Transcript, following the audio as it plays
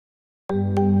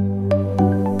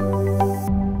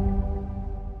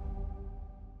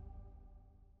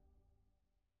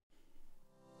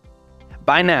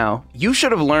By now, you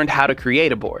should have learned how to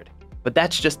create a board, but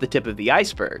that's just the tip of the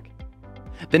iceberg.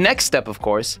 The next step, of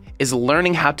course, is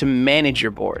learning how to manage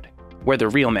your board, where the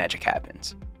real magic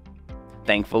happens.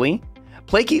 Thankfully,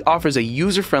 Plaky offers a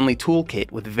user-friendly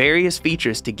toolkit with various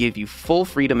features to give you full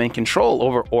freedom and control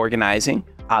over organizing,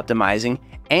 optimizing,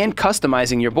 and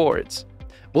customizing your boards.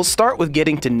 We'll start with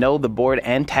getting to know the board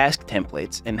and task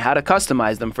templates and how to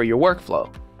customize them for your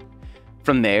workflow.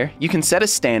 From there, you can set a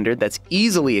standard that's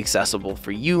easily accessible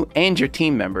for you and your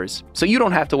team members, so you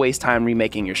don't have to waste time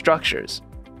remaking your structures.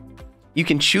 You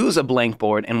can choose a blank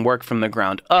board and work from the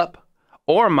ground up,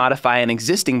 or modify an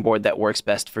existing board that works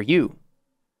best for you.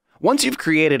 Once you've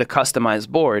created a customized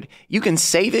board, you can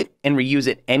save it and reuse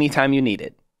it anytime you need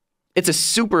it. It's a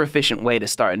super efficient way to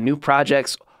start new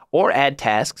projects or add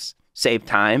tasks, save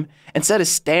time, and set a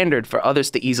standard for others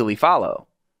to easily follow.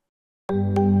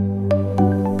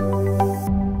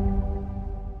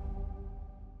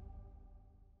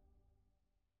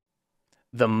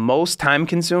 The most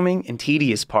time-consuming and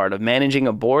tedious part of managing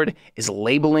a board is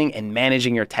labeling and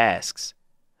managing your tasks.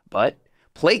 But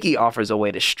Plaky offers a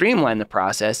way to streamline the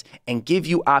process and give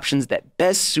you options that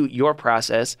best suit your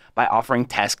process by offering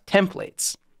task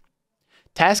templates.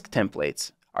 Task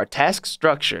templates are task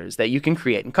structures that you can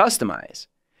create and customize.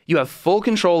 You have full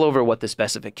control over what the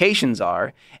specifications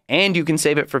are, and you can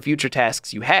save it for future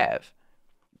tasks you have.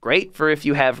 Great for if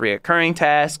you have recurring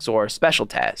tasks or special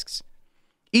tasks.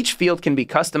 Each field can be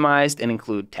customized and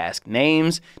include task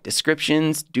names,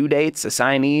 descriptions, due dates,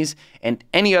 assignees, and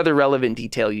any other relevant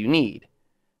detail you need.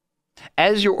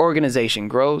 As your organization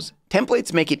grows,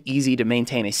 templates make it easy to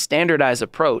maintain a standardized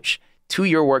approach to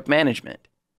your work management.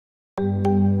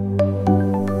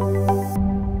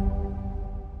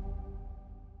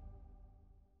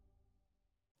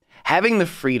 Having the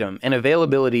freedom and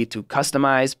availability to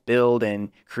customize, build, and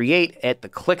create at the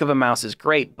click of a mouse is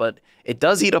great, but it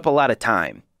does eat up a lot of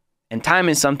time. And time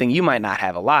is something you might not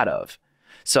have a lot of.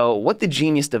 So what the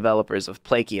genius developers of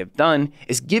Plaky have done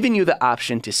is given you the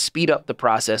option to speed up the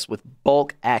process with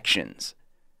bulk actions.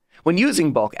 When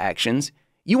using bulk actions,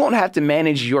 you won't have to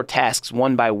manage your tasks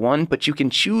one by one, but you can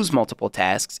choose multiple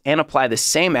tasks and apply the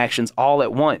same actions all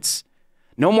at once.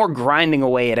 No more grinding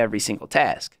away at every single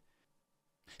task.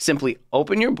 Simply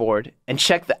open your board and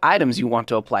check the items you want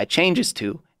to apply changes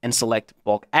to and select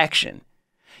bulk action.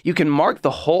 You can mark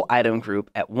the whole item group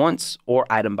at once or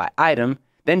item by item,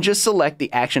 then just select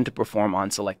the action to perform on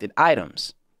selected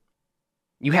items.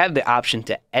 You have the option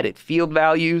to edit field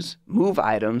values, move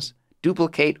items,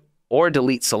 duplicate, or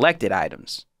delete selected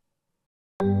items.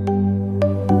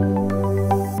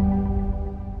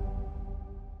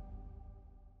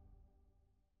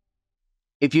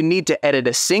 If you need to edit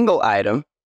a single item,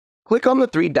 click on the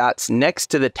three dots next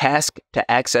to the task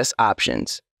to access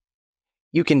options.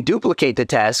 You can duplicate the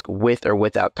task with or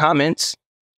without comments,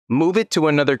 move it to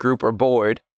another group or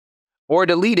board, or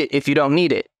delete it if you don't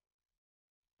need it.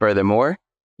 Furthermore,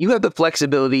 you have the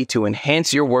flexibility to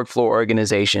enhance your workflow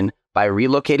organization by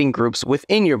relocating groups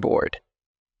within your board.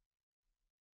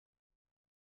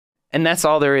 And that's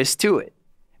all there is to it.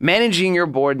 Managing your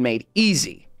board made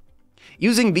easy.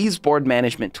 Using these board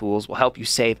management tools will help you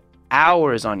save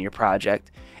hours on your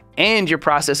project, and your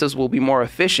processes will be more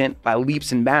efficient by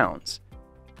leaps and bounds.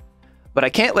 But I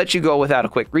can't let you go without a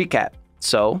quick recap,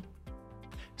 so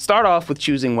start off with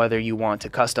choosing whether you want to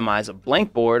customize a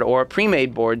blank board or a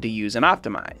pre-made board to use and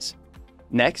optimize.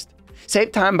 Next,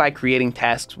 save time by creating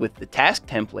tasks with the task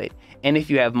template, and if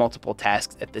you have multiple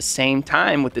tasks at the same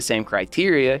time with the same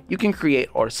criteria, you can create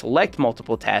or select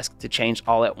multiple tasks to change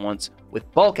all at once with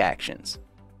bulk actions.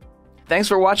 Thanks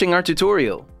for watching our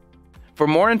tutorial. For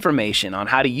more information on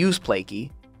how to use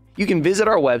Plaky, you can visit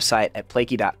our website at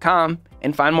plaky.com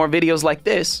and find more videos like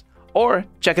this, or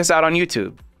check us out on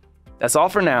YouTube. That's all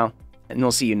for now, and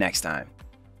we'll see you next time.